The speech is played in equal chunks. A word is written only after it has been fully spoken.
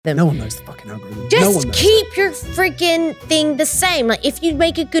them. No one knows the fucking algorithm. Just keep your freaking thing the same. Like, if you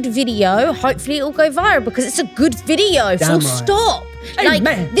make a good video, hopefully it'll go viral because it's a good video. Full stop. Like,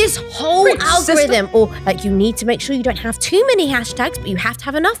 this whole algorithm, or like, you need to make sure you don't have too many hashtags, but you have to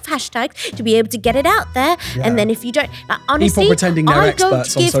have enough hashtags to be able to get it out there. Yeah. And then if you don't, like, honestly, people pretending they're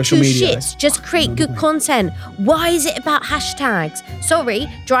experts on social media. Shits. Just create good content. Why is it about hashtags? Sorry,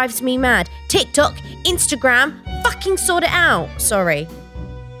 drives me mad. TikTok, Instagram, fucking sort it out. Sorry.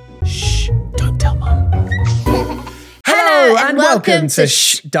 Shh, don't tell mum. Hello and welcome to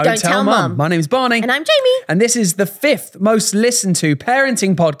Shh, Don't Tell Mum. My name's Barney. And I'm Jamie. And this is the 5th most listened to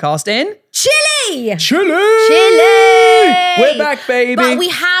parenting podcast in Chile. We're back, baby. But we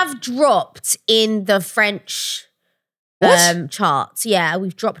have dropped in the French charts. Yeah,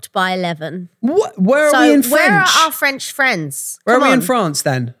 we've dropped by 11. What? Where are we in French? Where are our French friends? Where are we in France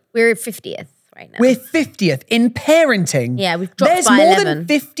then? We're 50th. Right now. We're 50th in parenting. Yeah, we've dropped There's by more 11. than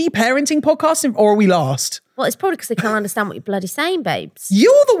 50 parenting podcasts, or are we last? Well, it's probably because they can't understand what you're bloody saying, babes.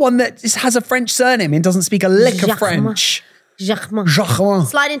 You're the one that just has a French surname and doesn't speak a lick of French. Jacquemin.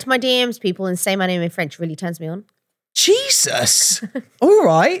 Slide into my DMs, people, and say my name in French really turns me on. Jesus. All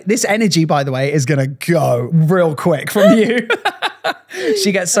right. This energy, by the way, is going to go real quick from you.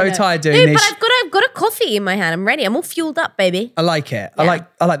 She gets so tired doing this. But I've got a coffee in my hand. I'm ready. I'm all fueled up, baby. I like it. Yeah.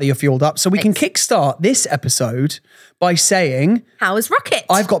 I like that you're fueled up. So we can kickstart this episode by saying, how is Rocket?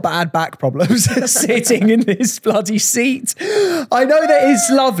 I've got bad back problems sitting in this bloody seat. I know that it's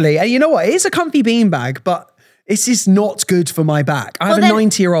lovely. And you know what? It is a comfy beanbag, but this is not good for my back. I have a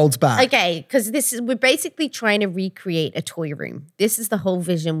 90-year-old's back. Okay, because we're basically trying to recreate a toy room. This is the whole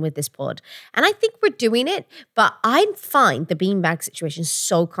vision with this pod. And I think we're doing it, but I find the beanbag situation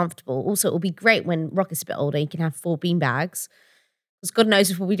so comfortable. Also, it'll be great when Rocket's a bit older, he can have 4 beanbags. Because God knows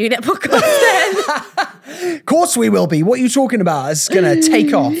if we'll be doing that podcast then. Of course we will be. What are you talking about? It's going to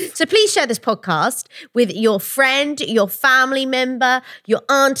take off. So please share this podcast with your friend, your family member, your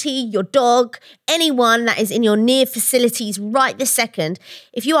auntie, your dog, anyone that is in your near facilities right this second.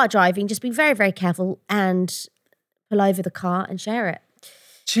 If you are driving, just be very, very careful and pull over the car and share it.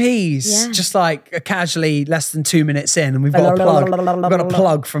 Jeez, just like casually less than 2 minutes in and we've got a plug. We've got a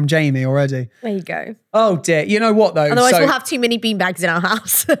plug from Jamie already. There you go. Oh dear. You know what though? Otherwise we'll have too many beanbags in our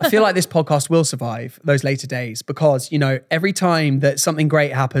house. I feel like this podcast will survive those later days because, you know, every time that something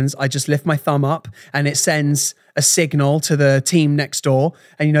great happens, I just lift my thumb up and it sends a signal to the team next door.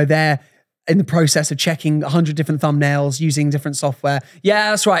 And, you know, they're in the process of checking 100 different thumbnails using different software. Yeah,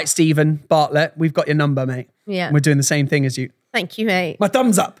 that's right, Stephen Bartlett. We've got your number, mate. Yeah. We're doing the same thing as you. Thank you, mate. My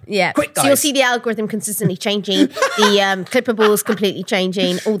thumbs up. Yeah. Quick, guys. So you'll see the algorithm consistently changing, the clippables completely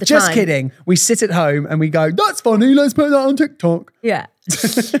changing all the time. Just kidding. We sit at home and we go, that's funny, let's put that on TikTok. Yeah.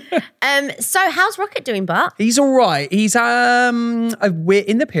 So how's Rocket doing, Bart? He's all right. He's we're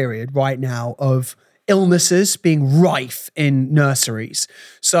in the period right now of illnesses being rife in nurseries.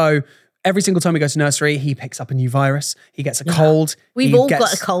 So every single time we go to nursery, he picks up a new virus. He gets a cold. We've all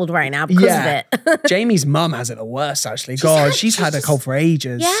got a cold right now because of it. Jamie's mum has it the worst, actually. She's had a cold for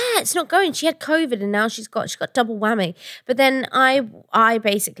ages. Yeah, it's not going. She had COVID and now she's got double whammy. But then I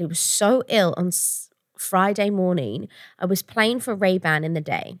basically was so ill on Friday morning. I was playing for Ray-Ban in the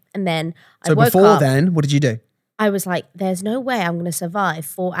day. And then I woke up. So before then, what did you do? I was like, there's no way I'm going to survive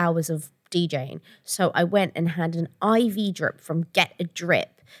 4 hours of DJing. So I went and had an IV drip from Get a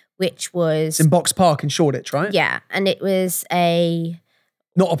Drip, which was... It's in Box Park in Shoreditch, right? Yeah, and it was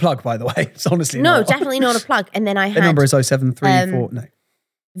not a plug, by the way. It's honestly not. No, definitely not a plug. And then I had... The number is 0734... no.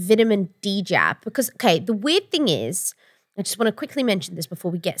 Vitamin D jab. Because, okay, the weird thing is, I just want to quickly mention this before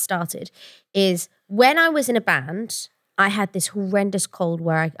we get started, is when I was in a band, I had this horrendous cold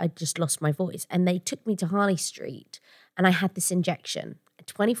where I just lost my voice. And they took me to Harley Street and I had this injection.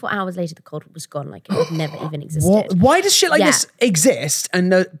 24 hours later, the cold was gone, like it had never even existed. What? Why does shit like this exist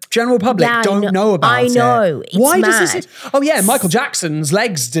and the general public don't know about it? I know. It's Why mad. does this? Oh yeah, Michael Jackson's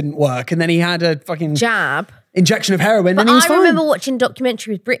legs didn't work and then he had a fucking jab. Injection of heroin and he was fine. I remember watching a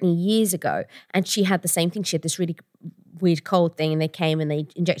documentary with Britney years ago and she had the same thing. She had this really weird cold thing and they came and they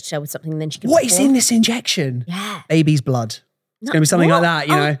injected her with something and then she could What is in this injection? Yeah. Baby's blood. It's going to be something like that,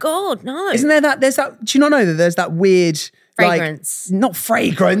 you know? Oh God, no. Isn't there that, do you not know that there's that weird... Fragrance. Like, not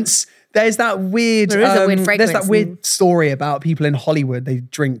fragrance. There's that weird... There is a weird fragrance. There's that weird story about people in Hollywood. They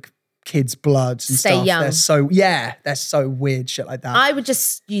drink kids' blood and Stay stuff. young. They're so weird, shit like that. I would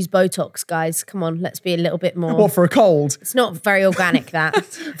just use Botox, guys. Come on, let's be a little bit more... What, for a cold? It's not very organic, that.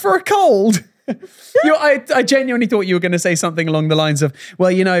 For a cold? I genuinely thought you were going to say something along the lines of,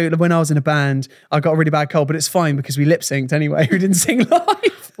 well, you know, when I was in a band, I got a really bad cold, but it's fine because we lip synced anyway. We didn't sing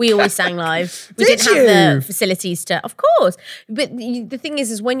live. We always sang live. We Did didn't have you? the facilities to, of course. But the thing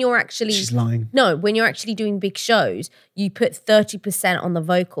is when you're actually... She's lying. No, when you're actually doing big shows, you put 30% on the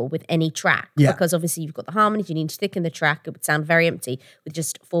vocal with any track. Yeah. Because obviously you've got the harmonies, you need to thicken the track. It would sound very empty with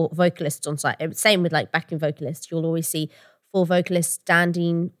just 4 vocalists on site. Same with like backing vocalists. You'll always see 4 vocalists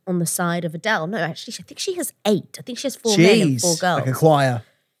standing on the side of Adele. No, actually, I think she has 8. I think she has 4 men and 4 girls. Like a choir.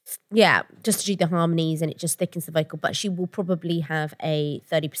 Yeah, just to do the harmonies and it just thickens the vocal. But she will probably have a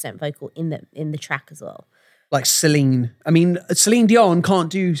 30% vocal in the track as well. Like Celine. I mean, Celine Dion can't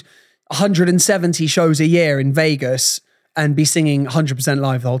do 170 shows a year in Vegas and be singing 100%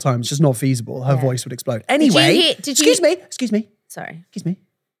 live the whole time. It's just not feasible. Her voice would explode. Anyway, excuse me. Sorry. Excuse me.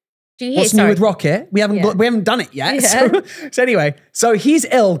 Do you hear? What's new with Rocket? We haven't done it yet. Yeah. So anyway, so he's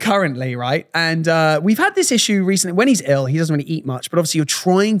ill currently, right? And we've had this issue recently. When he's ill, he doesn't really eat much, but obviously you're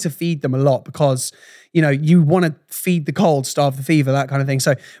trying to feed them a lot because, you know, you want to feed the cold, starve the fever, that kind of thing.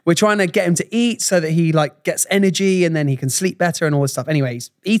 So we're trying to get him to eat so that he like gets energy and then he can sleep better and all this stuff. Anyway, he's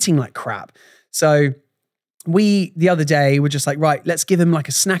eating like crap. So the other day were just like, right, let's give him like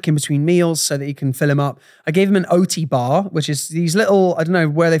a snack in between meals so that he can fill him up. I gave him an OT bar, which is these little, I don't know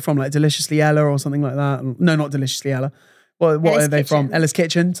where they're from, like Deliciously Ella or something like that. No, not Deliciously Ella. What Ella's are they Kitchen. from? Ella's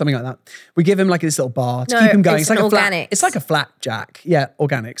Kitchen, something like that. We give him like this little bar to No, keep him going. it's like an a flat, organics. it's like a flapjack. Yeah,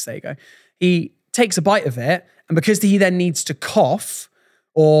 organics, there you go. He takes a bite of it, and because he then needs to cough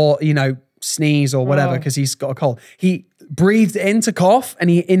or, you know, sneeze or whatever because he's got a cold, he breathed in to cough and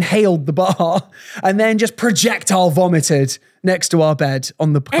he inhaled the bar and then just projectile vomited next to our bed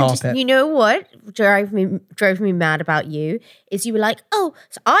on the carpet. And you know what drove me mad about you is you were like, oh,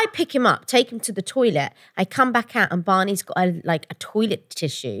 so I pick him up, take him to the toilet. I come back out and Barney's got a toilet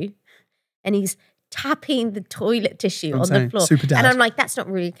tissue and he's tapping the toilet tissue on the floor. Super dad. And I'm like, that's not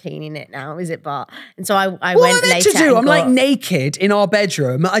really cleaning it now, is it, Bart? And so I What went am I meant later. to do? and I'm like got- naked in our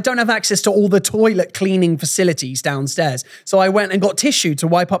bedroom. I don't have access to all the toilet cleaning facilities downstairs. So I went and got tissue to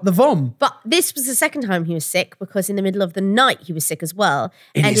wipe up the vom. But this was the second time he was sick because in the middle of the night he was sick as well.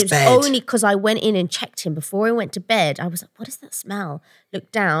 In and his it was bed. only because I went in and checked him before I went to bed. I was like, what is that smell?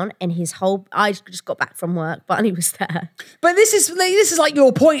 Looked down and I just got back from work. Barney was there. But this is like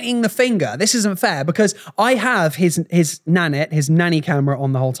you're pointing the finger. This isn't fair because I have his nanny camera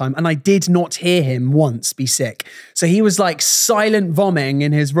on the whole time, and I did not hear him once be sick. So he was like silent vomiting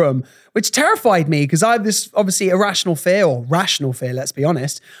in his room, which terrified me because I have this obviously irrational fear, or rational fear, let's be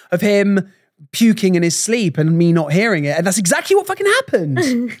honest, of him puking in his sleep and me not hearing it. And that's exactly what fucking happened.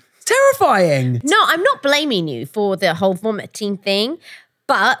 It's terrifying. No, I'm not blaming you for the whole vomiting thing.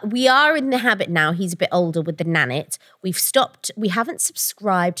 But we are in the habit now. He's a bit older with the Nanit. We haven't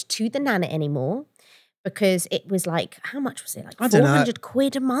subscribed to the Nanit anymore because it was like, how much was it? Like I don't know. 400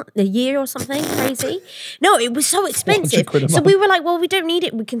 quid a year or something crazy? No, it was so expensive. quid a So month. we were like, well, we don't need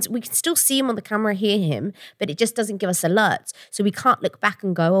it. We can still see him on the camera, hear him, but it just doesn't give us alerts. So we can't look back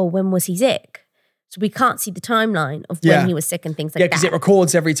and go, oh, when was he sick? So we can't see the timeline of when Yeah. he was sick and things like Yeah, that. because it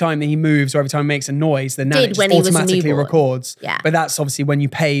records every time that he moves or every time he makes a noise. The nanny just when he was a automatically newborn. records. Yeah. But that's obviously when you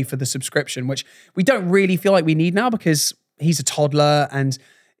pay for the subscription, which we don't really feel like we need now because he's a toddler and,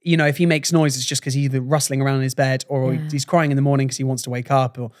 you know, if he makes noise, it's just because he's either rustling around in his bed or he's crying in the morning because he wants to wake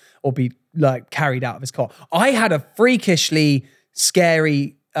up or be like carried out of his cot. I had a freakishly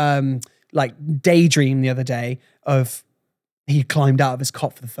scary like daydream the other day of he climbed out of his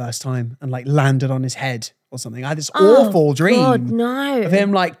cot for the first time and like landed on his head or something. I had this awful dream God, no. of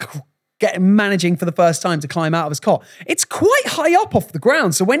him like managing for the first time to climb out of his cot. It's quite high up off the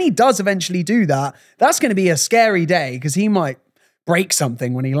ground. So when he does eventually do that, that's going to be a scary day because he might break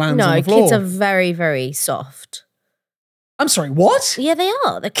something when he lands on No, the floor. kids are very, very soft. I'm sorry, what? Yeah, they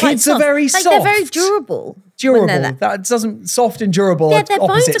are. They're quite Kids are soft. very They're very soft. durable. when Durable. they're there. That doesn't, soft and durable Yeah, are their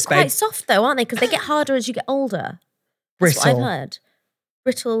bones opposites, are quite babe. soft though, aren't they? Because they get harder as you get older. That's what I've Brittle. heard.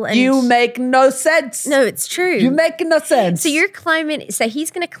 Brittle and... You make no sense. No, it's true. You make no sense. So you're climbing... So he's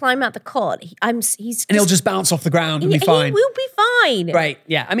going to climb out the cot. and he'll just bounce off the ground and be He fine. will be fine. Right,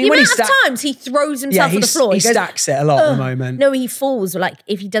 yeah. I mean, The when he amount of times he throws himself on the floor. he goes, stacks it a lot at the moment. No, he falls like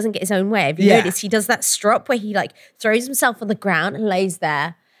if he doesn't get his own way. Have you Yeah. noticed he does that strop where he like throws himself on the ground and lays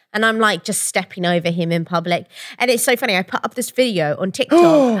there? And I'm like just stepping over him in public. And it's so funny. I put up this video on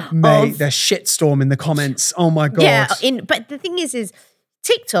TikTok. Mate, of, the shitstorm in the comments. Oh my God. yeah, but the thing is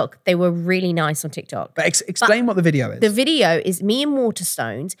TikTok, they were really nice on TikTok. But explain what the video is. The video is me and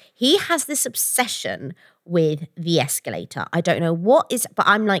Waterstones. He has this obsession with the escalator. I don't know what is, but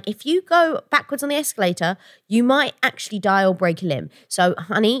I'm like, if you go backwards on the escalator, you might actually die or break a limb. So,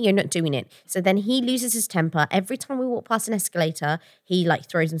 honey, you're not doing it. So then he loses his temper. Every time we walk past an escalator, he like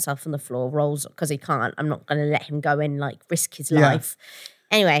throws himself on the floor, rolls because he can't. I'm not going to let him go and like risk his life.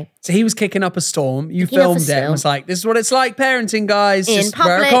 Anyway. So he was kicking up a storm. You Kicking up a filmed it and storm. was like, this is what it's like parenting, guys. In Just wear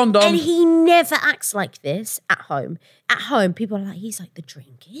a public. condom. And he never acts like this at home. At home, people are like, he's like the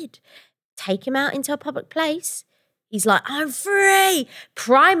dream kid. Take him out into a public place. He's like, I'm free.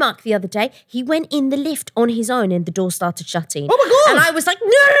 Primark the other day, he went in the lift on his own and the door started shutting. Oh my God. And I was like,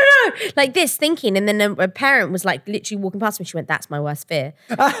 no. Like this, thinking. And then a parent was like literally walking past me. She went, that's my worst fear.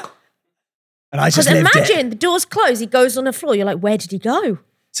 And I just Because lived imagine it. the door's closed, he goes on the floor. You're like, where did he go?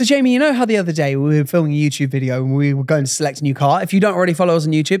 So Jamie, you know how the other day we were filming a YouTube video and we were going to select a new car? If you don't already follow us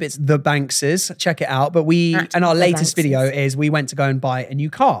on YouTube, it's The Bankses. Check it out. But and our The latest Bankses. video is we went to go and buy a new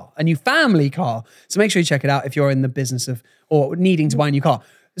car, a new family car. So make sure you check it out if you're in the business of or needing to buy a new car.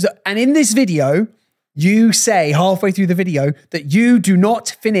 So, and in this video, you say halfway through the video that you do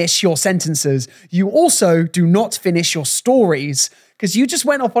not finish your sentences. You also do not finish your stories because you just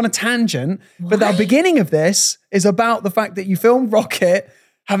went off on a tangent. But the beginning of this is about the fact that you filmed Rocket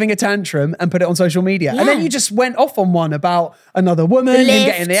having a tantrum and put it on social media. And then Yeah. you just went off on one about another woman and lift.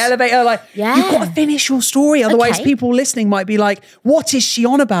 getting in the elevator. Like, Yeah. you've got to finish your story. Otherwise, Okay. people listening might be like, what is she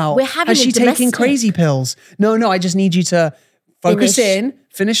on about? We're having Has a she taken domestic. crazy pills? No, I just need you to focus Finish.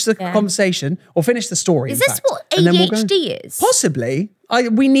 finish the conversation or finish the story. Is in this fact. what And then we'll go- ADHD is? Possibly.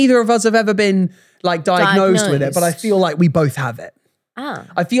 We neither of us have ever been like diagnosed with it, but I Diagnosed. feel like we both have it. Ah.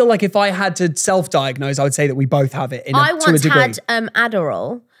 I feel like if I had to self-diagnose, I would say that we both have it I to a once degree. had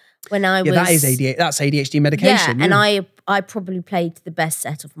Adderall when I was... Yeah, that is ADHD. That's ADHD medication. Yeah, and I probably played the best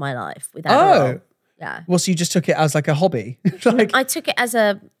set of my life with Adderall. Oh. Yeah. Well, so you just took it as like a hobby, like I took it as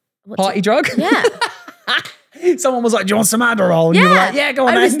a... party drug. Yeah. Someone was like, "Do you want some Adderall?" And you were like, "Yeah, go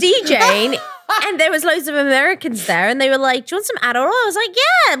on." I was then." DJing and there was loads of Americans there and they were like, do you want some Adderall? I was like,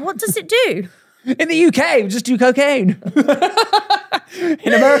 yeah, what does it do? In the UK, we just do cocaine.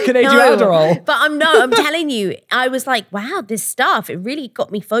 In America, they do No, Adderall. But I'm telling you, I was like, wow, this stuff, it really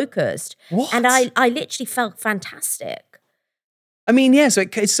got me focused. What? And I literally felt fantastic. I mean, yeah, so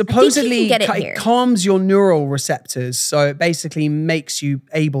it supposedly get it here. calms your neural receptors. So it basically makes you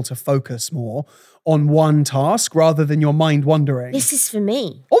able to focus more on one task rather than your mind wandering. This is for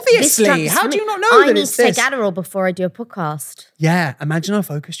me. Obviously. This drug is How for do me. you not know I that need it's to take this? Adderall before I do a podcast. Yeah, imagine how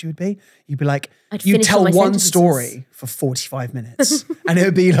focused you would be. You'd be like, I'd you finish tell all my one sentences. story for 45 minutes and it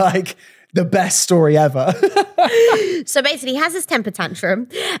would be like the best story ever. So basically, he has his temper tantrum,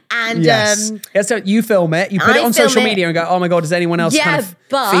 and Yes. Yeah, so you film it, you put it I on film social it. media and go, oh my God, is anyone else kind of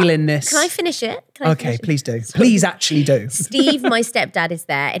but feeling this? Can I finish it? Can I Okay, finish it? please do. Please actually do. Steve, my stepdad, is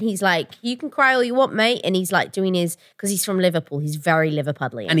there, and he's like, "You can cry all you want, mate." And he's like doing his because he's from Liverpool. He's very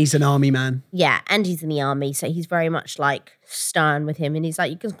Liverpudlian. And he's an army man. Yeah, and he's in the army, so he's very much like stern with him. And he's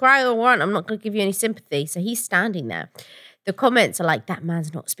like, "You can cry all you want. I'm not going to give you any sympathy." So he's standing there. The comments are like, "That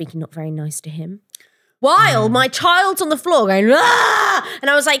man's not speaking, not very nice to him." While my child's on the floor going, "Ah!" And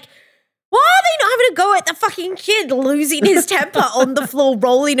I was like, why are they not having a go at the fucking kid losing his temper on the floor,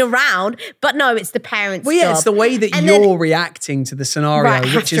 rolling around? But no, it's the parents' Well, yeah, job. it's the way that And you're then- reacting to the scenario, Right, I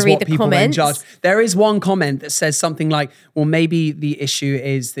have which to is read what the people then comments. judge. There is one comment that says something like, well, maybe the issue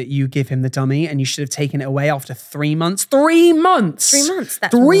is that you give him the dummy and you should have taken it away after 3 months. 3 months. 3 months,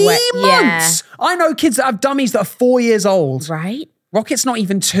 that's 3 wet. months. I know kids that have dummies that are 4 years old. Right? Rocket's not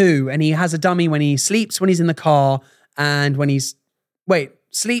even 2, and he has a dummy when he sleeps, when he's in the car, and when he's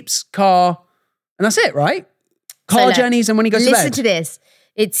sleeps, car, and that's it, right? Car look, journeys and when he goes to Listen bed. to this.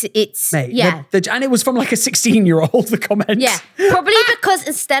 It's Mate, yeah. and it was from like a 16-year-old, the comment. Yeah, probably because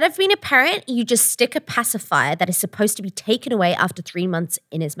instead of being a parent, you just stick a pacifier that is supposed to be taken away after 3 months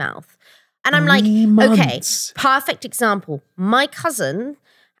in his mouth. And I'm like, 3 okay, months. perfect example. My cousin,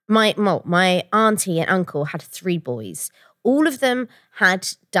 my auntie and uncle had 3 boys. All of them had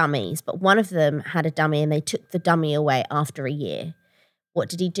dummies, but one of them had a dummy and they took the dummy away after a year. What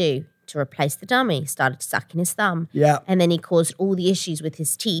did he do? To replace the dummy, started sucking his thumb. Yeah. And then he caused all the issues with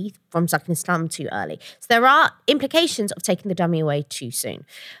his teeth from sucking his thumb too early. So there are implications of taking the dummy away too soon.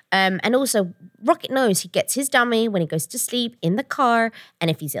 And also, Rocket knows he gets his dummy when he goes to sleep in the car and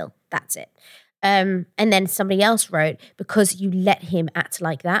if he's ill. That's it. And then somebody else wrote, because you let him act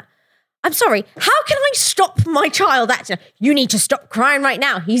like that. I'm sorry, how can I stop my child acting? You need to stop crying right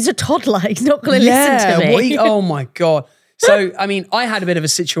now. He's a toddler. He's not going to listen to me. Oh my God. So, I mean, I had a bit of a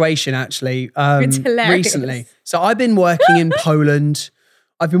situation actually It's hilarious. recently. So I've been working in Poland.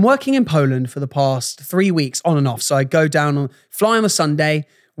 I've been working in Poland for the past 3 weeks on and off. So I go down, fly on a Sunday,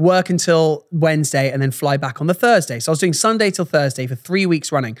 work until Wednesday, and then fly back on the Thursday. So I was doing Sunday till Thursday for 3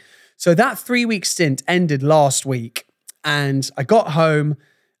 weeks running. So that 3-week stint ended last week. And I got home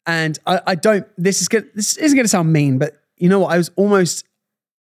and I don't, this isn't going to sound mean, but you know what? I was almost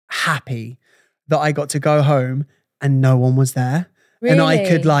happy that I got to go home and no one was there. And I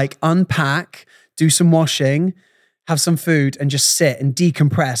could Really? like unpack, do some washing, have some food, and just sit and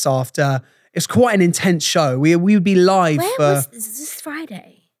decompress after. It's quite an intense show. We would be live Where for. was this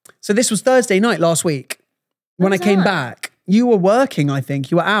Friday? So this was Thursday night last week. When I was came that? back, you were working, I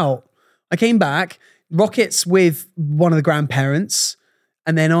think. You were out. I came back, Rockets with one of the grandparents,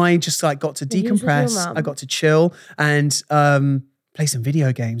 and then I just like got to you was with your decompress. mum? I got to chill and play some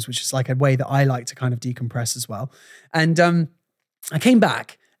video games, which is like a way that I like to kind of decompress as well. And I came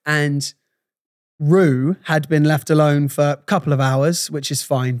back and Rue had been left alone for a couple of hours, which is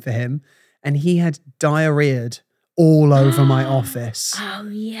fine for him. And he had diarrheaed all over my office. Oh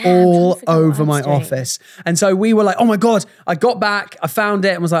yeah. All over my office. And so we were like, oh my God, I got back, I found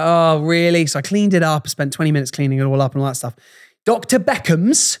it and was like, oh, really? So I cleaned it up, I spent 20 minutes cleaning it all up and all that stuff. Dr.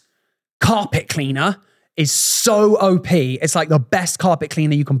 Beckham's carpet cleaner is so OP. It's like the best carpet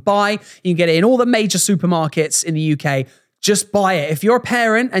cleaner you can buy. You can get it in all the major supermarkets in the UK. Just buy it. If you're a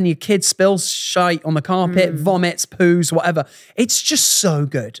parent and your kid spills shite on the carpet, vomits, poos, whatever, it's just so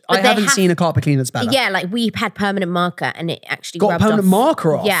good. I they haven't have- seen a carpet cleaner that's better. Yeah, like we had permanent marker and it actually Got rubbed permanent off.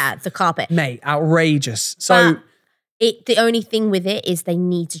 marker off? Yeah, the carpet. Mate, outrageous. So But the only thing with it is they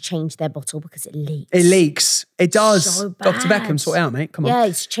need to change their bottle because it leaks. it leaks. It does. So Dr. bad. Beckham, sort it out, mate. Come on. Yeah,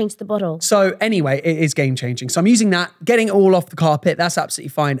 it's changed the bottle. So anyway, it is game changing. So I'm using that, getting it all off the carpet. That's absolutely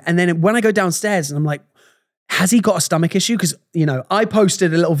fine. And then when I go downstairs and I'm like, has he got a stomach issue? Because, you know, I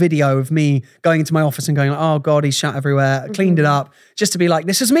posted a little video of me going into my office and going like, oh God, he's shat everywhere. I cleaned it up just to be like,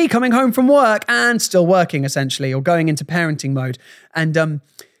 this is me coming home from work and still working essentially, or going into parenting mode. And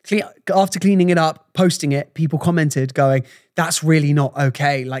after cleaning it up, posting it, people commented going, that's really not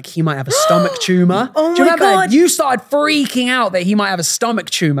okay. Like he might have a stomach tumor. Oh Do you my remember? God. You started freaking out that he might have a stomach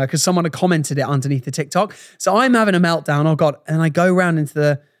tumor because someone had commented it underneath the TikTok. So I'm having a meltdown. Oh God. And I go around into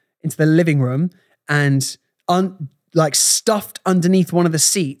the living room and like stuffed underneath one of the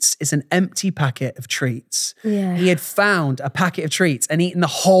seats is an empty packet of treats. Yeah. He had found a packet of treats and eaten the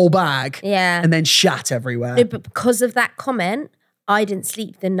whole bag. Yeah. And then shat everywhere. No, but because of that comment, I didn't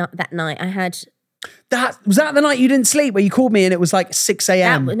sleep that night. I had Was that the night you didn't sleep where you called me and it was like 6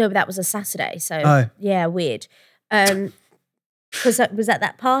 a.m.? that was a Saturday. So Oh. yeah, weird. Because I was at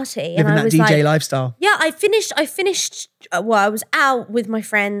that party Living and I that was DJ like, lifestyle. yeah, I finished. Well, I was out with my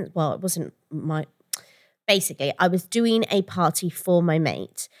friends. Well, it wasn't my. Basically, I was doing a party for my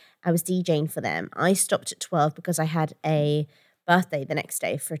mate. I was DJing for them. I stopped at 12 because I had a birthday the next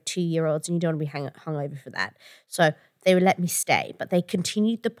day for 2-year-olds, and you don't want to be hungover for that. So they would let me stay, but they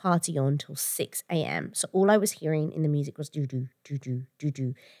continued the party on till 6 a.m. So all I was hearing in the music was do do do do do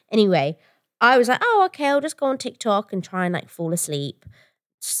do. Anyway, I was like, oh, okay, I'll just go on TikTok and try and like fall asleep.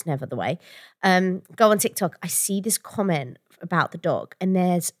 It's just never the way. Go on TikTok. I see this comment about the dog, and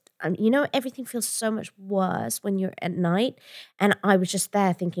there's, you know, everything feels so much worse when you're at night. And I was just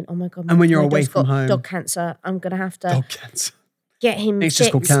there thinking, oh my God. And when you're my away dog's from got home. dog cancer. I'm going to have to Dog cancer. get him It's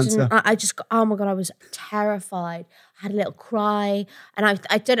just called fixed. And cancer. I just got, oh my God, I was terrified. I had a little cry. And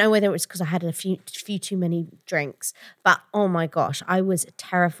I don't know whether it was because I had a few too many drinks, but oh my gosh, I was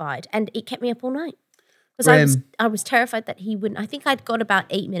terrified. And it kept me up all night. Because I was terrified that he wouldn't. I think I'd got about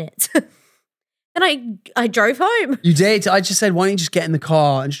 8 minutes. Then I drove home. You did. I just said, why don't you just get in the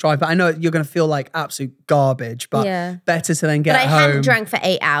car and just drive? But I know you're going to feel like absolute garbage, but Yeah. better to then get But I home. hadn't drank for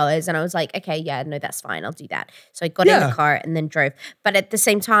 8 hours and I was like, okay, yeah, no, that's fine. I'll do that. So I got in Yeah. the car and then drove. But at the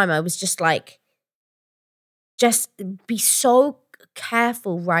same time, I was just like, just be so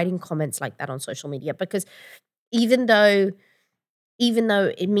careful writing comments like that on social media, because even though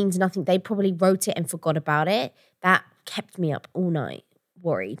it means nothing, they probably wrote it and forgot about it. That kept me up all night,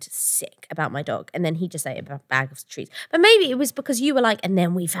 worried, sick about my dog. And then he just ate a bag of treats. But maybe it was because you were like, and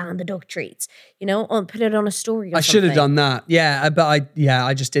then we found the dog treats, you know, or put it on a story or I something. should have done that. Yeah, but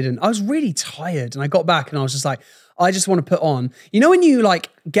I just didn't. I was really tired and I got back and I was just like, I just want to put on, you know, when you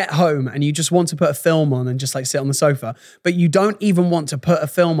like get home and you just want to put a film on and just like sit on the sofa, but you don't even want to put a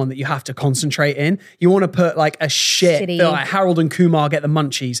film on that you have to concentrate in. You want to put like a Shitty. film, like Harold and Kumar Get the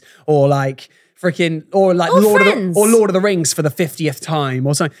Munchies, or like freaking, or like Or Lord Friends. of the Rings for the 50th time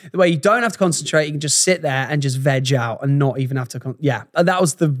or something. The way you don't have to concentrate, you can just sit there and just veg out and not even have to. That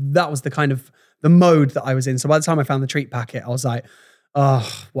was the kind of the mode that I was in. So by the time I found the treat packet, I was like,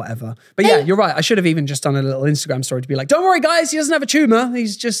 oh, whatever. But yeah, you're right. I should have even just done a little Instagram story to be like, don't worry, guys, he doesn't have a tumor.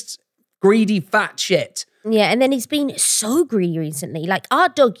 He's just greedy, fat shit. Yeah, and then he's been so greedy recently. Like our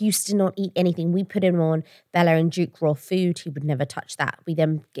dog used to not eat anything. We put him on Bella and Duke raw food. He would never touch that. We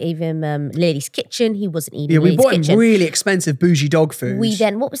then gave him Lily's Kitchen. He wasn't eating Yeah, we Lily's bought Kitchen. him really expensive bougie dog food. We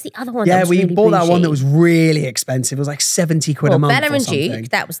then, what was the other one? Yeah, that was we really bought that one bougie? that was really expensive. It was like 70 quid a month Bella or and something. Duke,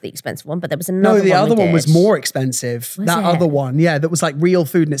 that was the expensive one, but there was another one. No, the other we one was did. more expensive. Was that it? other one, yeah, that was like real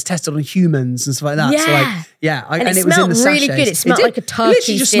food and it's tested on humans and stuff like that. So Yeah. like, yeah, And it it was in the smelled really sachets. good. It smelled did. like a It literally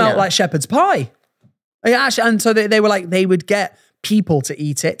turkey's just smelled dinner. like shepherd's pie. Yeah, actually, and so they were like, they would get people to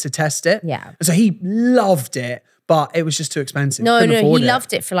eat it, to test it. Yeah. And so he loved it, but it was just too expensive. No, Couldn't he afford it.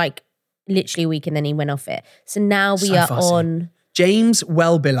 loved it for like literally a week and then he went off it. So now we So are fussy. on, James,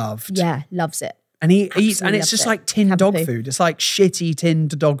 well beloved. yeah, loves it. And he eats, and Absolutely it's just loves it. like tinned dog Cavapoo. food. It's like shitty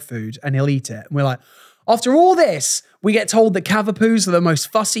tinned dog food, and he'll eat it. And we're like, after all this, we get told that Cavapoos are the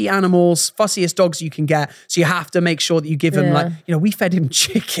most fussy animals, fussiest dogs you can get. So you have to make sure that you give him Yeah. we fed him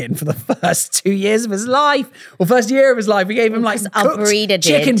chicken for the first 2 years of his life, or first year of his life. We gave him like Because our cooked breeder did.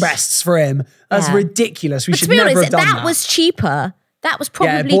 chicken breasts for him. That's Yeah. ridiculous. We But should to be never honest, have done that that. was cheaper. That was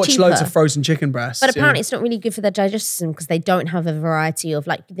Yeah, probably bought cheaper. loads of frozen chicken breasts. But yeah. apparently it's not really good for their digestive system because they don't have a variety of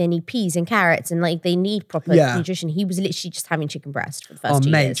like, they need peas and carrots and like they need proper Yeah. nutrition. He was literally just having chicken breast for the first Oh 2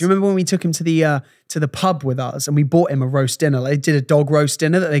 mate, years. do you remember when we took him to the pub with us and we bought him a roast dinner? Like, they did a dog roast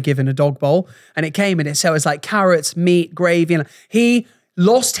dinner that they give in a dog bowl, and it came in it. So it was like carrots, meat, gravy, and he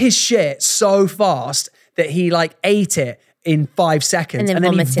lost his shit so fast that he like ate it in 5 seconds, And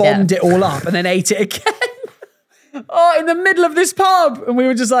then he vomited vomited it all up and then ate it again. Oh, in the middle of this pub, and we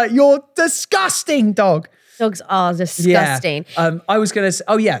were just like, "You're disgusting, dog." Dogs are disgusting. Yeah. I was gonna say,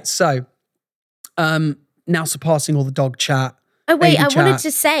 oh yeah, so now surpassing all the dog chat. Oh wait, baby I wanted chat.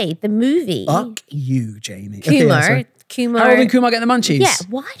 to say the movie Fuck you, Jamie. Kumar. Kumar. Harold and Kumar get the munchies. Yeah,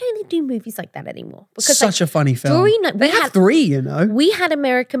 why don't they do movies like that anymore? Because Such a funny film. during, like, they we have had- 3, you know. we had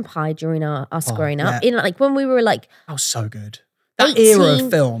American Pie during us growing up. yeah. In like when we were like, That was so good. That era 18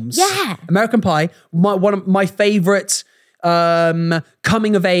 of films. Yeah. American Pie, one of my favorite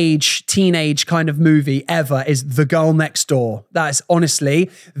coming of age, teenage kind of movie ever is The Girl Next Door. That is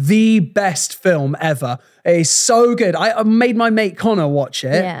honestly the best film ever. It is so good. I made my mate Connor watch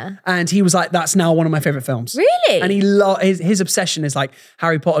it. Yeah. And he was like, that's now one of my favorite films. Really? And he his obsession is like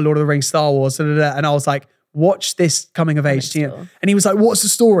Harry Potter, Lord of the Rings, Star Wars, da, da, da. And I was like, watch this coming of age. Door. And he was like, what's the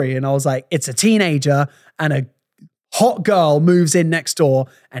story? And I was like, it's a teenager and a hot girl moves in next door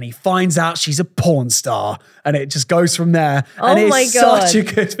and he finds out she's a porn star, and it just goes from there. And Oh it's my God. such a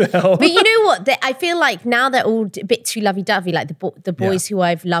good film. but you know what? I feel like now they're all a bit too lovey-dovey, like the boys who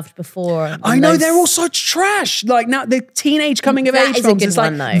I've loved before. I know, they're all such trash. Like now the teenage coming of That age is a films good is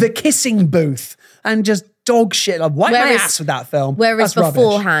like one, though. The Kissing Booth and just dog shit. Like wipe my Whereas- ass with that film. Whereas That's rubbish.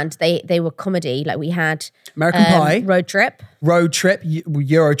 beforehand, they were comedy. Like we had American Pie. Road Trip. Road Trip,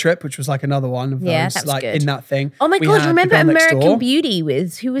 Euro Trip, which was like another one of those, Yeah, that was like good. in that thing. Oh my We God, had The remember Girl Next American Door. Beauty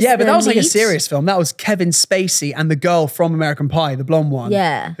with who was Yeah, but the that was like a lead? serious film. That was Kevin Spacey and the girl from American Pie, the blonde one.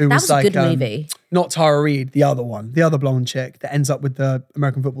 Yeah, who that was a like, good movie. Not Tara Reid, the other one, the other blonde chick that ends up with the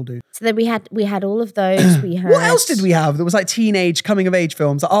American football dude. So then we had all of those. We had What else did we have? There was like teenage coming of age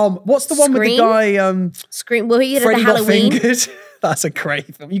films. What's the one with the Scream? guy? Scream. Well, he did the Freddie got Halloween. fingered. That's a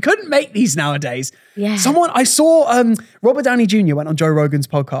great film. You couldn't make these nowadays. Yeah. I saw Robert Downey Jr. went on Joe Rogan's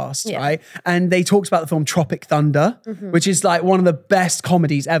podcast, Yeah. right? And they talked about the film Tropic Thunder, which is like one of the best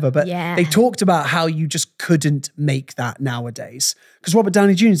comedies ever. But Yeah. they talked about how you just couldn't make that nowadays. Because Robert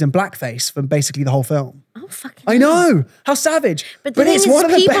Downey Jr. is in blackface for basically the whole film. Oh fucking! I know. How savage. But, But the it's thing is, one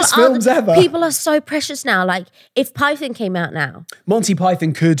of the people best are- films ever. People are so precious now. Like if Python came out now, Monty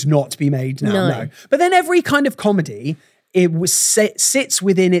Python could not be made now, No. no. But then every kind of comedy, sits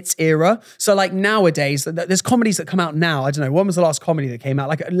within its era. So like nowadays, there's comedies that come out now. I don't know, when was the last comedy that came out?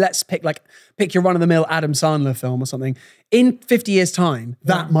 Like let's pick your run-of-the-mill Adam Sandler film or something. In 50 years' time,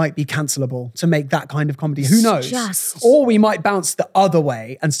 that might be cancelable to make that kind of comedy. Who knows? just- Or we might bounce the other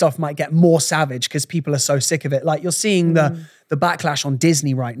way and stuff might get more savage because people are so sick of it. Like you're seeing the backlash on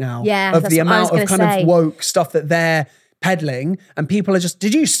Disney right now Yeah, of that's the what I was amount of gonna kind say. of woke stuff that they're peddling, and people are just,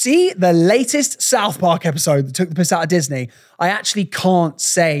 did you see the latest South Park episode that took the piss out of Disney? I actually can't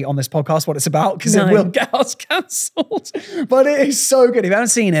say on this podcast what it's about because No. it will get us cancelled, but it is so good. If you haven't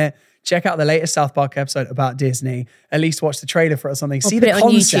seen it, check out the latest South Park episode about Disney. At least watch the trailer for it or something. See put the it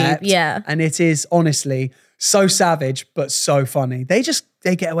on YouTube, concept. yeah. And it is honestly so savage, but so funny. They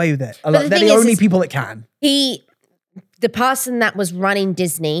get away with it. the They're thing the is only people that can. the person that was running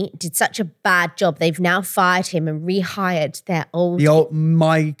Disney did such a bad job. They've now fired him and rehired their old. The old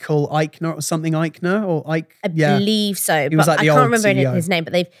Michael Eichner or something Eichner or Ike. I believe so, He was but like I the can't old remember CEO. his name.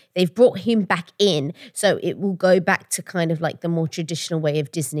 But they've brought him back in, so it will go back to kind of like the more traditional way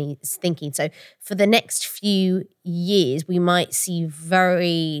of Disney's thinking. So for the next few years, we might see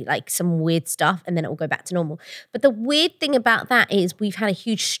very like some weird stuff, and then it will go back to normal. But the weird thing about that is we've had a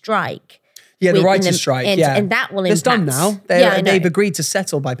huge strike. Yeah, the with- writers' and strike. and, yeah, and that will it's impact. done now. I know. They've agreed to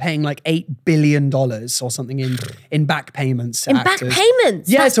settle by paying like $8 billion or something in back payments to in actors. back payments.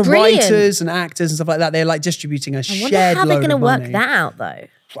 Yeah, That's to brilliant. writers and actors and stuff like that. They're like distributing a I shed wonder how they're load going to of work money. that out though.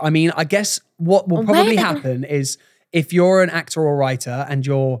 I mean, I guess what will And where probably are they gonna- happen is if you're an actor or writer and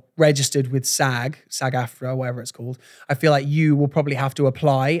you're registered with SAG-AFTRA, whatever it's called, I feel like you will probably have to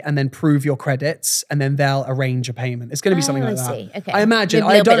apply and then prove your credits, and then they'll arrange a payment. It's going to be something Oh, like I that. see. Okay. I imagine. Maybe a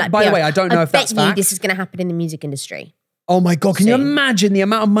I little bit don't. like By the PR. way, I don't know if that's bet you fact. this is going to happen in the music industry. Oh my god! Can you Soon. imagine the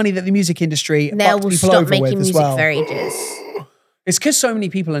amount of money that the music industry They fucked will people stop over making with as music well? for ages. It's because so many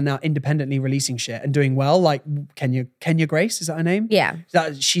people are now independently releasing shit and doing well. Like Kenya Grace, is that her name? Yeah.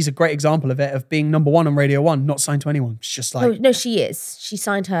 She's a great example of it, of being number one on Radio 1, not signed to anyone. She's just like, No, she is. She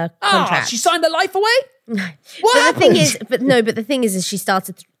signed her contract. she signed her life away? What But the thing happened? is, the thing is she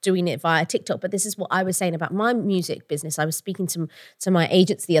started doing it via TikTok. But this is what I was saying about my music business. I was speaking to my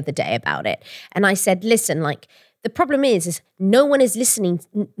agents the other day about it, and I said, listen, like the problem is no one is listening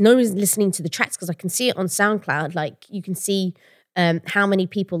to the tracks, because I can see it on SoundCloud. Like you can see how many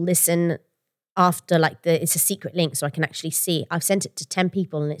people listen after it's a secret link, so I can actually see. I've sent it to 10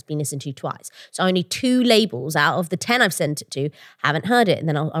 people and it's been listened to twice. So only 2 labels out of the 10 I've sent it to haven't heard it, and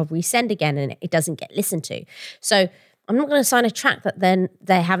then I'll resend again and it doesn't get listened to. So I'm not going to sign a track that then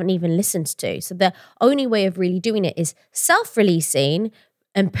they haven't even listened to. So the only way of really doing it is self-releasing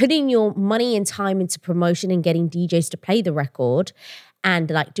and putting your money and time into promotion and getting DJs to play the record, and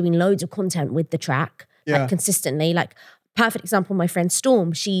like doing loads of content with the track, like consistently. Like perfect example, my friend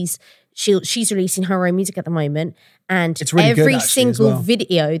Storm, she's releasing her own music at the moment, and It's really good, every actually, as single well.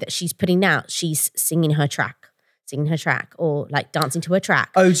 video that she's putting out, she's singing her track, or like dancing to her track.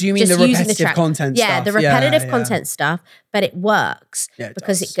 Oh, do you mean Just the using repetitive track. content Yeah, stuff? the repetitive Yeah. content stuff, but it works Yeah, it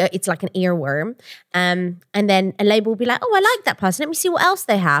because does. it's like an earworm. And then a label will be like, oh, I like that person. Let me see what else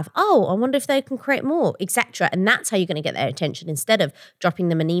they have. Oh, I wonder if they can create more, etc. And that's how you're going to get their attention, instead of dropping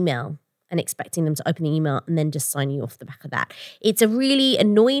them an email and expecting them to open the email and then just sign you off the back of that. It's a really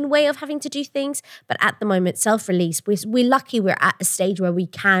annoying way of having to do things, but at the moment, self-release, we're lucky we're at a stage where we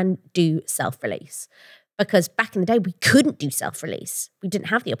can do self-release, because back in the day, we couldn't do self-release. We didn't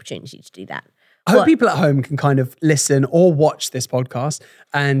have the opportunity to do that. I hope What- people at home can kind of listen or watch this podcast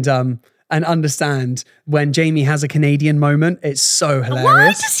and understand when Jamie has a Canadian moment. It's so hilarious. Why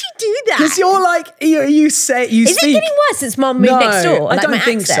does he do that? Because you're like, you say, you Is speak. it getting worse since Mum moved No, next door? I Like don't my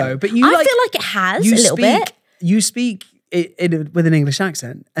think accent? so, but you I like- feel like it has you a little speak, bit. You speak with an English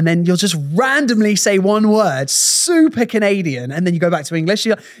accent, and then you'll just randomly say one word, super Canadian, and then you go back to English.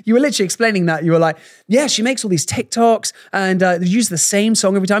 You were literally explaining that. You were like, yeah, she makes all these TikToks, and they use the same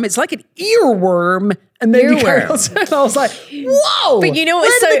song every time. It's like an earworm. And then you carry on. Earworm. And I was like, whoa. But you know where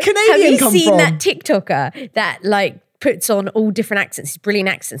what's did the Canadian have you come seen from? that TikToker that like puts on all different accents, these brilliant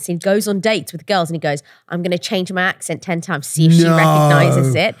accents? He goes on dates with girls and he goes, I'm going to change my accent 10 times, see if she No.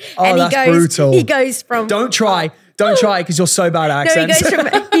 recognizes it. Oh, and that's brutal. He goes from Don't try because you're so bad at No,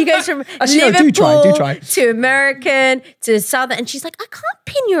 accents. he goes from Actually, no, Liverpool do try. to American to Southern, and she's like, I can't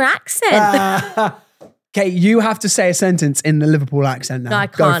pin your accent. Okay, you have to say a sentence in the Liverpool accent now. No, I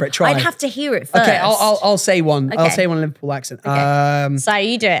Go can't. for it. Try. I'd have to hear it first. Okay, I'll say one. I'll Okay. say one in Liverpool accent. So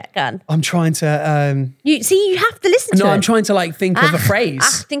you do it, go on. I'm trying to. You have to listen to No, it. I'm trying to like think of a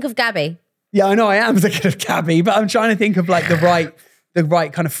phrase. Think of Gabby. Yeah, I know I am thinking of Gabby, but I'm trying to think of like the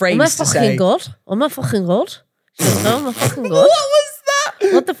right kind of phrase Oh my to say. fucking god. Oh my fucking god. Oh my fucking god. What was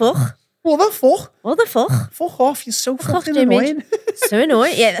that? What the fuck? What the fuck? What the fuck? Fuck off! You're so fucking Jimmy. annoying. So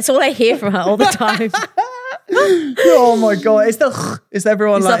annoying. Yeah, that's all I hear from her all the time. Oh my god! It's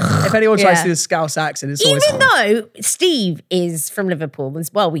everyone It's like the if anyone tries yeah. to do a Scouse accent, it's always Even though Steve is from Liverpool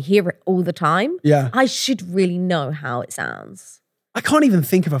as well, we hear it all the time. Yeah. I should really know how it sounds. I can't even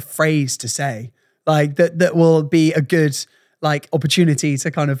think of a phrase to say like that will be a good like opportunity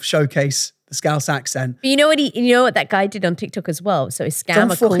to kind of showcase the Scouse accent. But you know what that guy did on TikTok as well? So his scammer Don't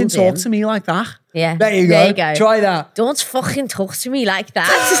fucking called talk him. to me like that. Yeah. There you go. There you go. Try that. Don't fucking talk to me like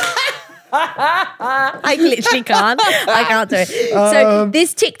that. I literally can't. I can't do it. So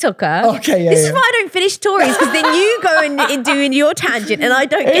this TikToker. Okay, this is why I don't finish stories, because then you go and doing your tangent, and I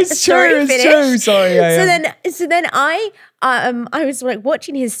don't get the story finished. True. Sorry. So then I was like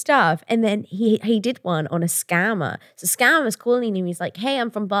watching his stuff, and then he did one on a scammer. So scammer's calling him. He's like, "Hey,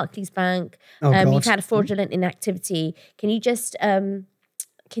 I'm from Barclays Bank. You've had a fraudulent inactivity. Can you just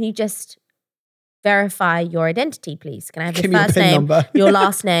verify your identity, please? Can I have your first name, your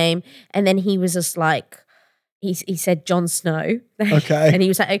last name?" And then he was just like, he said Jon Snow. Okay. And he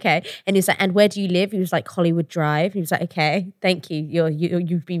was like, okay. And he was like, "And where do you live?" He was like, "Hollywood Drive." He was like, "Okay, thank you.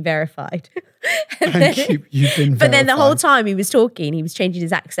 You've been verified." You've been verified. But then the whole time he was talking, he was changing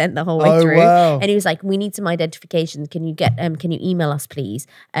his accent the whole way through. Wow. And he was like, "We need some identification. Can you email us, please?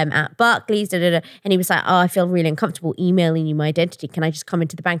 At Barclays, da, da, da." And he was like, "Oh, I feel really uncomfortable emailing you my identity. Can I just come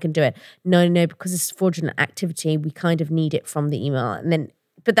into the bank and do it?" No, because it's fraudulent activity, we kind of need it from the email. And then,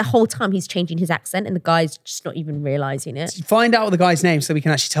 but the whole time he's changing his accent, and the guy's just not even realizing it. Find out the guy's name so we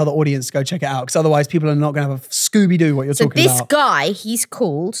can actually tell the audience to go check it out, because otherwise people are not going to have a Scooby-Doo what you're talking about. So this guy, he's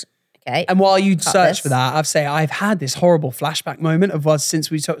called... Okay. And while you search for that, I've had this horrible flashback moment of us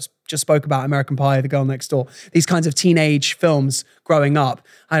since we just spoke about American Pie, The Girl Next Door, these kinds of teenage films growing up.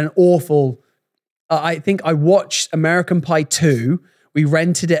 I had an awful, I think I watched American Pie 2. We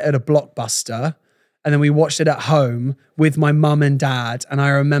rented it at a Blockbuster, and then we watched it at home with my mum and dad. And I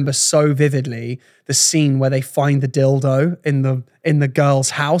remember so vividly the scene where they find the dildo in the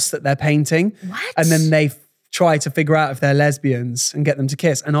girl's house that they're painting. What? And then they try to figure out if they're lesbians and get them to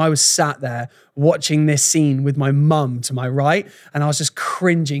kiss. And I was sat there watching this scene with my mum to my right, and I was just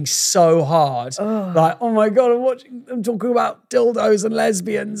cringing so hard. Like, oh my God, I'm watching them talking about dildos and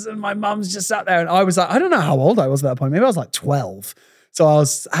lesbians, and my mum's just sat there. And I was like, I don't know how old I was at that point. Maybe I was like 12. So I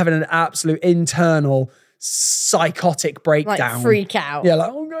was having an absolute internal psychotic breakdown. Like freak out. Yeah,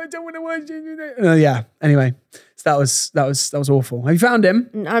 like, oh God, I don't want to watch it. Yeah, anyway. So that was awful. Have you found him?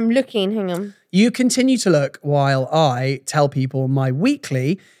 I'm looking, hang on. You continue to look while I tell people my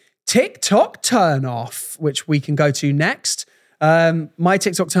weekly TikTok turn off, which we can go to next. My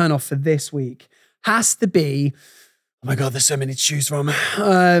TikTok turn off for this week has to be, oh my God, there's so many to choose from.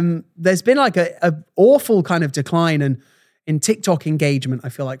 There's been like a awful kind of decline in TikTok engagement, I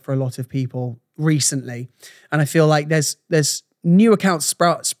feel like, for a lot of people recently. And I feel like there's new accounts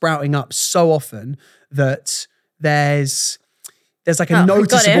sprouting up so often that there's like a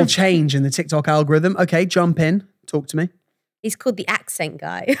noticeable change in the TikTok algorithm. Okay, jump in. Talk to me. He's called the accent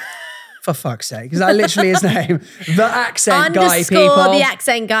guy. For fuck's sake. Is that literally his name? The accent guy, people. Underscore the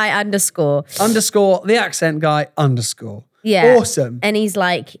accent guy underscore. Underscore the accent guy underscore. Yeah. Awesome. And he's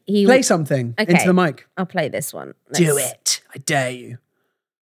like... Play something into the mic. I'll play this one. Do it. I dare you.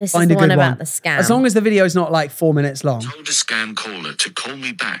 This is the one about the scam. As long as the video is not like 4 minutes long. Told a scam caller to call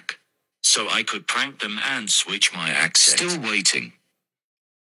me back so I could prank them and switch my accent. Still waiting.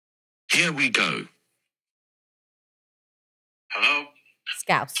 Here we go. Hello?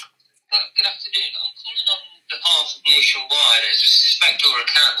 Scouse. Good afternoon. I'm calling on behalf of Nationwide as we suspect your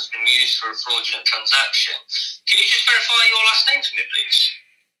account has been used for a fraudulent transaction. Can you just verify your last name for me, please?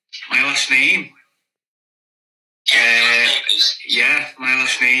 My last name? Yeah, my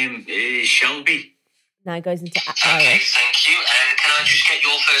last name is Shelby. Now it goes into Okay, thank you. And can I just get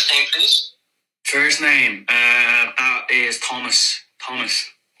your first name, please? First name, that is Thomas.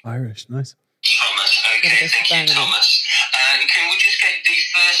 Irish, nice. Thomas. Okay, thank you, Thomas. And can we just get the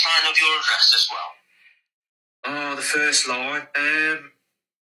first line of your address as well? Oh, the first line.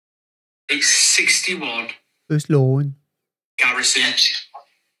 It's 61. First line. Garrison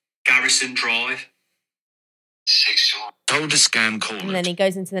Drive. 61. Told a scam caller. And then he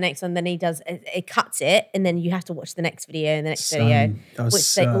goes into the next one. Then he does. It cuts it, and then you have to watch the next video and the next video,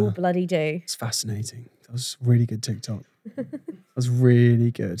 which they all bloody do. It's fascinating. That was really good TikTok. That was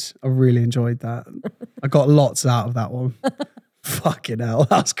really good. I really enjoyed that. I got lots out of that one. Fucking hell,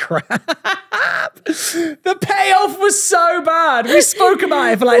 that's crap. The payoff was so bad. We spoke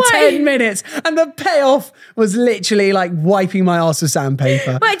about it for like 10 minutes, and the payoff was literally like wiping my ass with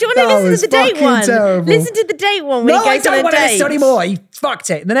sandpaper. Wait, do you want to listen to the date one? Terrible. Listen to the date one when he goes on a date. No, I don't want to listen anymore. He fucked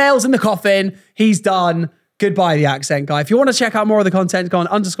it. The nail's in the coffin. He's done. Goodbye, the accent guy. If you want to check out more of the content, go on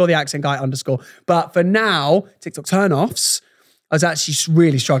underscore the accent guy underscore. But for now, TikTok turnoffs, I was actually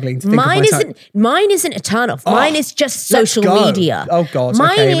really struggling to think Mine isn't a turn-off. Mine is just social media. Oh, God.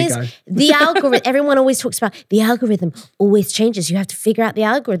 Mine okay, is the algorithm. Everyone always talks about the algorithm always changes. You have to figure out the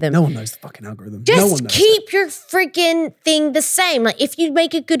algorithm. No one knows the fucking algorithm. Just no one knows keep your freaking thing the same. Like if you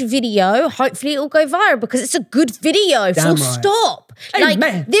make a good video, hopefully it will go viral because it's a good video. Full stop. Like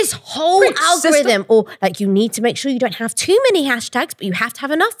Amen. this whole Preach, algorithm, or like you need to make sure you don't have too many hashtags, but you have to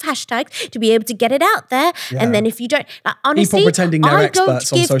have enough hashtags to be able to get it out there. Yeah. And then if you don't, like, honestly, pretending they're I don't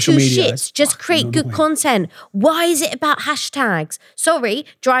experts on give social two media shits. is Just fucking create good annoying. content. Why is it about hashtags? Sorry,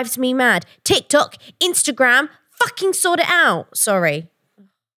 drives me mad. TikTok, Instagram, fucking sort it out. Sorry.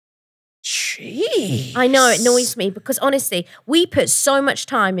 Jeez. I know, it annoys me because honestly, we put so much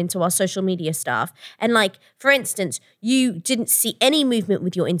time into our social media stuff. And like, for instance, you didn't see any movement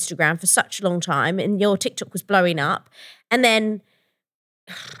with your Instagram for such a long time and your TikTok was blowing up. And then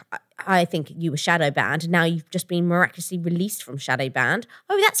I think you were shadow banned. And now you've just been miraculously released from shadow banned.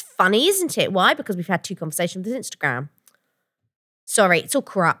 Oh, that's funny, isn't it? Why? Because we've had 2 conversations with Instagram. Sorry, it's all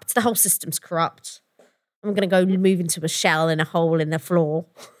corrupt. The whole system's corrupt. I'm going to go move into a shell in a hole in the floor.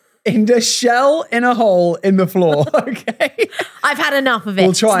 In the shell in a hole in the floor. Okay. I've had enough of it.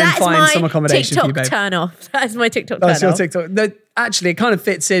 We'll try and that is find my some accommodation for you, TikTok babe. turn off. That is my TikTok That's turn your off. TikTok. Actually, it kind of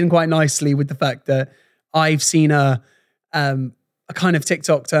fits in quite nicely with the fact that I've seen a kind of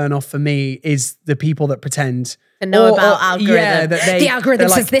TikTok turn off for me is the people that pretend To know about algorithm. Yeah, that The algorithm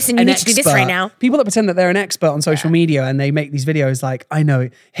they're says this and you an need to do this right now. People that pretend that they're an expert on social media and they make these videos like, I know,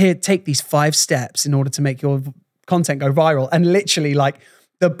 here, take these 5 steps in order to make your content go viral. And literally like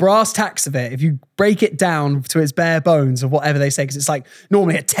the brass tacks of it, if you break it down to its bare bones of whatever they say, because it's like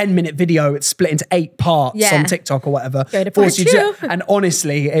normally a 10-minute video, it's split into 8 parts Yeah. on TikTok or whatever. Go to Force part you to- 2. And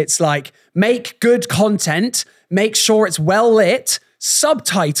honestly, it's like, make good content, make sure it's well lit,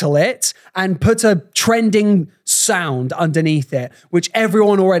 subtitle it, and put a trending sound underneath it, which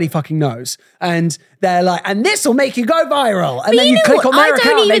everyone already fucking knows. And they're like, and this will make you go viral. And then you you know click what? on I their don't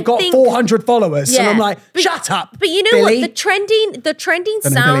account, even they've got think- 400 followers. And Yeah. I'm like, shut up. But you know Billy. what? The trending Don't know who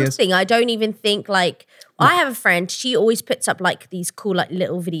Billy sound is. thing, I don't even think like, I have a friend, she always puts up like these cool like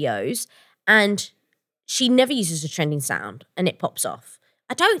little videos and she never uses a trending sound and it pops off.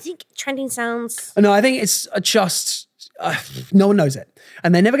 I don't think trending sounds... No, I think it's just no one knows it,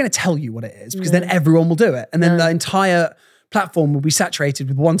 and they're never going to tell you what it is because then everyone will do it, and then the entire platform will be saturated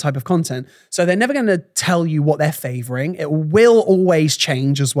with one type of content. So they're never going to tell you what they're favoring. It will always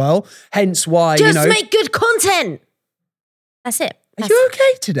change as well. Hence why Just make good content. That's it. Are you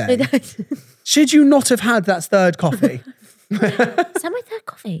okay today? Is Should you not have had that 3rd coffee? that my 3rd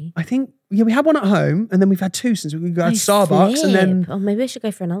coffee? I think we had one at home, and then we've had 2 since we got Oh, Starbucks, and then flip. Oh, maybe I should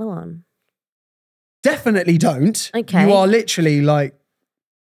go for another one. definitely don't. Okay. You are literally like,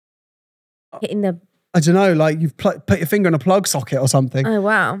 Hitting the... I don't know, like you've put your finger in a plug socket or something. Oh,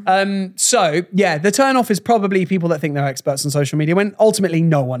 wow. So yeah, the turn off is probably people that think they're experts on social media when ultimately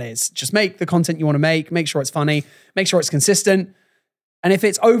no one is. Just make the content you want to make sure it's funny, make sure it's consistent. And if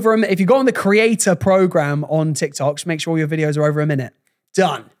it's if you go on the creator program on TikTok, just make sure your videos are over a minute.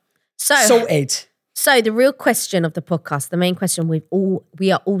 Done. Sorted. So the real question of the podcast, the main question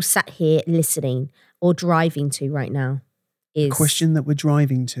we are all sat here listening or driving to right now is... Question that we're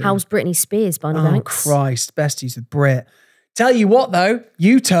driving to. How's Britney Spears, Barney Oh Banks? Christ, besties with Brit. Tell you what though,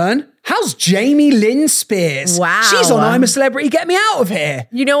 U-turn. How's Jamie Lynn Spears? Wow. She's on I'm a Celebrity, get me out of here.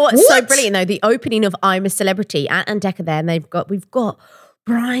 You know what's so What? brilliant though? The opening of I'm a Celebrity, Ant and Dec are there, and we've got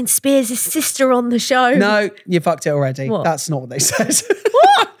Brian Spears' sister on the show. No, you fucked it already. What? That's not what they said.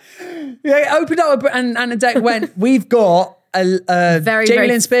 What? Yeah, opened up and a deck went, we've got Very, Jamie very-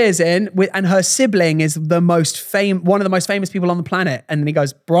 Lynn Spears in, and her sibling is one of the most famous people on the planet. And then he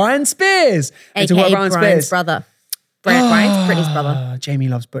goes, Brian Spears. And talk AKA about Brian's brother. Brian's Britney's brother. Jamie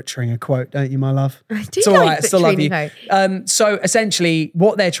loves butchering a quote, don't you, my love? I do It's all like right, I still love butchering you. a quote. So essentially,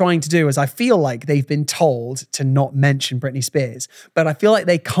 what they're trying to do is, I feel like they've been told to not mention Britney Spears, but I feel like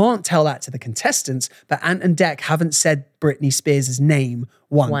they can't tell that to the contestants. But Ant and Dec haven't said Britney Spears' name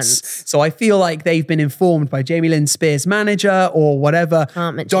once. So I feel like they've been informed by Jamie Lynn Spears' manager or whatever.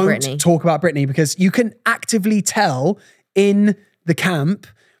 Can't mention Don't Britney. talk about Britney, because you can actively tell in the camp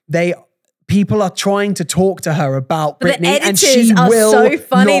people are trying to talk to her about But Britney, the and she editors are will so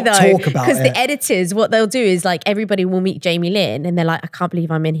funny not though, talk about because it. the editors, what they'll do is like everybody will meet Jamie Lynn, and they're like, I can't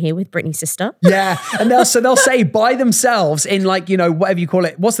believe I'm in here with Britney's sister. Yeah, and they'll say by themselves in like, whatever you call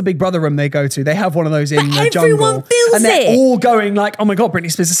it. What's the Big Brother room they go to? They have one of those in the jungle. everyone feels and they're it. all going like, oh my God,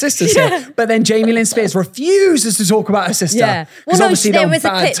 Britney Spears' sister's here. But then Jamie Lynn Spears refuses to talk about her sister. Yeah. 'Cause Well, no, obviously there they're on was a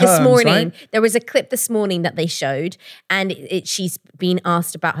bad clip this terms, morning. right? There was a clip this morning that they showed, and she's been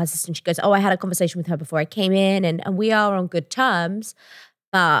asked about her sister, and she goes, oh, I had a conversation with her before I came in, and we are on good terms.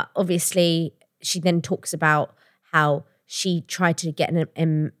 But obviously, she then talks about how she tried to get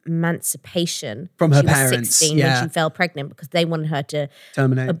an emancipation From when her she was parents, 16 yeah. when she fell pregnant, because they wanted her to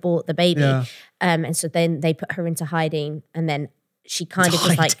Terminate. abort the baby. Yeah. And so then they put her into hiding, and then she kind of was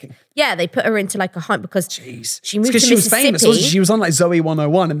like, Hiding. yeah, they put her into like a hunt because Jeez. she moved to Because she was Mississippi. famous, wasn't she? She was on like Zoe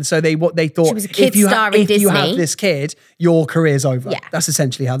 101. And so they thought, She was a kid if you star in if you have Disney. this kid, your career's over. Yeah. That's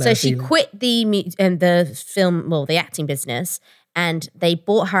essentially how So they're she feeling. quit the acting business, and they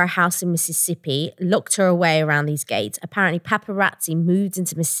bought her a house in Mississippi, locked her away around these gates. Apparently, paparazzi moved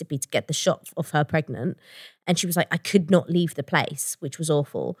into Mississippi to get the shot of her pregnant. And she was like, I could not leave the place, which was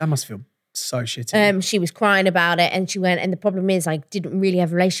awful. That must feel so shitty. She was crying about it, and she went, and the problem is I didn't really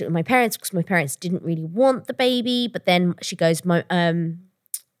have a relationship with my parents because my parents didn't really want the baby. But then she goes, my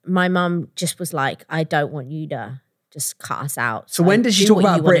mum just was like, I don't want you to just cut us out. So when does she do talk what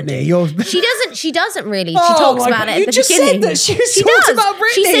about you wanna Britney? do." You're- She doesn't really. She Oh talks my about God, it you at the just said beginning. that she She talked does. about She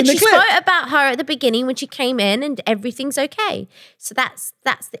Britney in said the she clip. spoke about her at the beginning when she came in, and everything's okay. So that's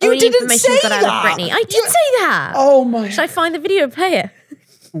the You only didn't information we say got out that. of Britney. I did say that. Oh my. Should I find the video and play it?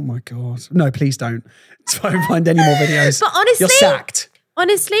 Oh my God. No, please don't. Don't find any more videos. But honestly, you're sacked.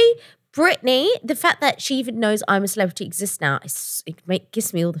 Honestly, Britney, the fact that she even knows I'm a celebrity exists now,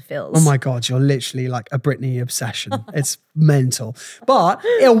 gives me all the feels. Oh my God, you're literally like a Britney obsession. It's mental. But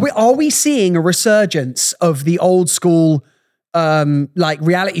are we seeing a resurgence of the old school like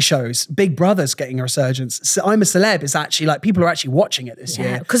reality shows? Big Brother's getting a resurgence. So I'm a Celeb is actually like people are actually watching it this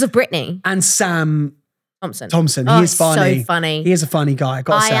year. because of Britney And Sam Thompson. he is funny. So funny. He is a funny guy, I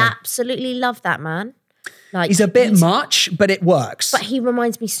gotta I say. absolutely love that man. Like He's a bit much, but it works. but he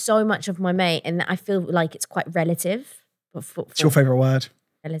reminds me so much of my mate, and I feel like it's quite relative. What's your favorite word?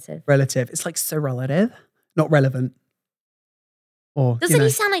 Relative. Relative. It's like so relative, not relevant. Or Doesn't he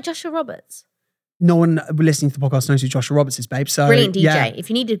sound like Joshua Roberts? no one listening to the podcast knows who Joshua Roberts is, babe. So Brilliant DJ. yeah. If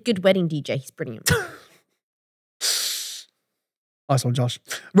you need a good wedding DJ, he's brilliant. Nice one, Josh.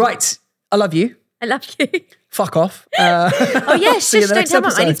 Right. I love you. I love you. Fuck off. Oh yeah, see you in shush, the don't next tell me. I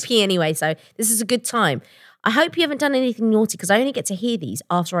need episode. to pee anyway, so this is a good time. I hope you haven't done anything naughty because I only get to hear these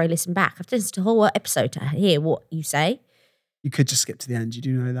after I listen back. I've listened to the whole episode to hear what you say. You could just skip to the end. You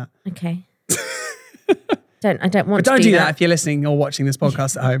do know that. Okay. I don't want But don't to do that if you're listening or watching this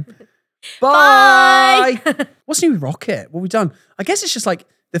podcast at home. Bye. Bye. What's new with Rocket? What have we done? I guess it's just like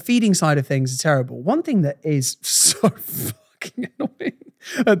the feeding side of things is terrible. One thing that is so fucking annoying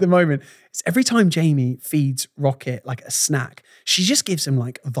at the moment is every time Jamie feeds Rocket like a snack, she just gives him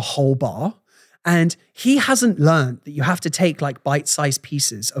like the whole bar. And he hasn't learned that you have to take like bite-sized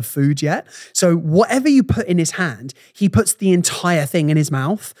pieces of food yet. So whatever you put in his hand, he puts the entire thing in his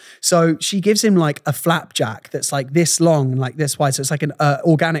mouth. So she gives him like a flapjack that's like this long and like this wide. So it's like an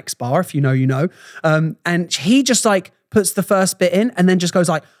organics bar, if you know, you know. And he just like puts the first bit in and then just goes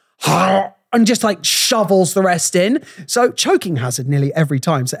like, and just like shovels the rest in. So choking hazard nearly every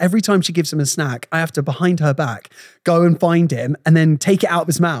time. So every time she gives him a snack, I have to, behind her back, go and find him and then take it out of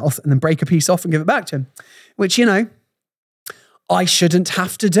his mouth and then break a piece off and give it back to him. Which, you know, I shouldn't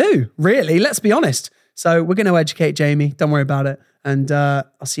have to do, really. Let's be honest. So we're going to educate Jamie. Don't worry about it. And I'll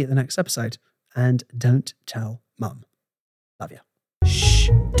see you at the next episode. And don't tell mum. Love you.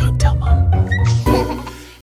 Shh, don't tell mum.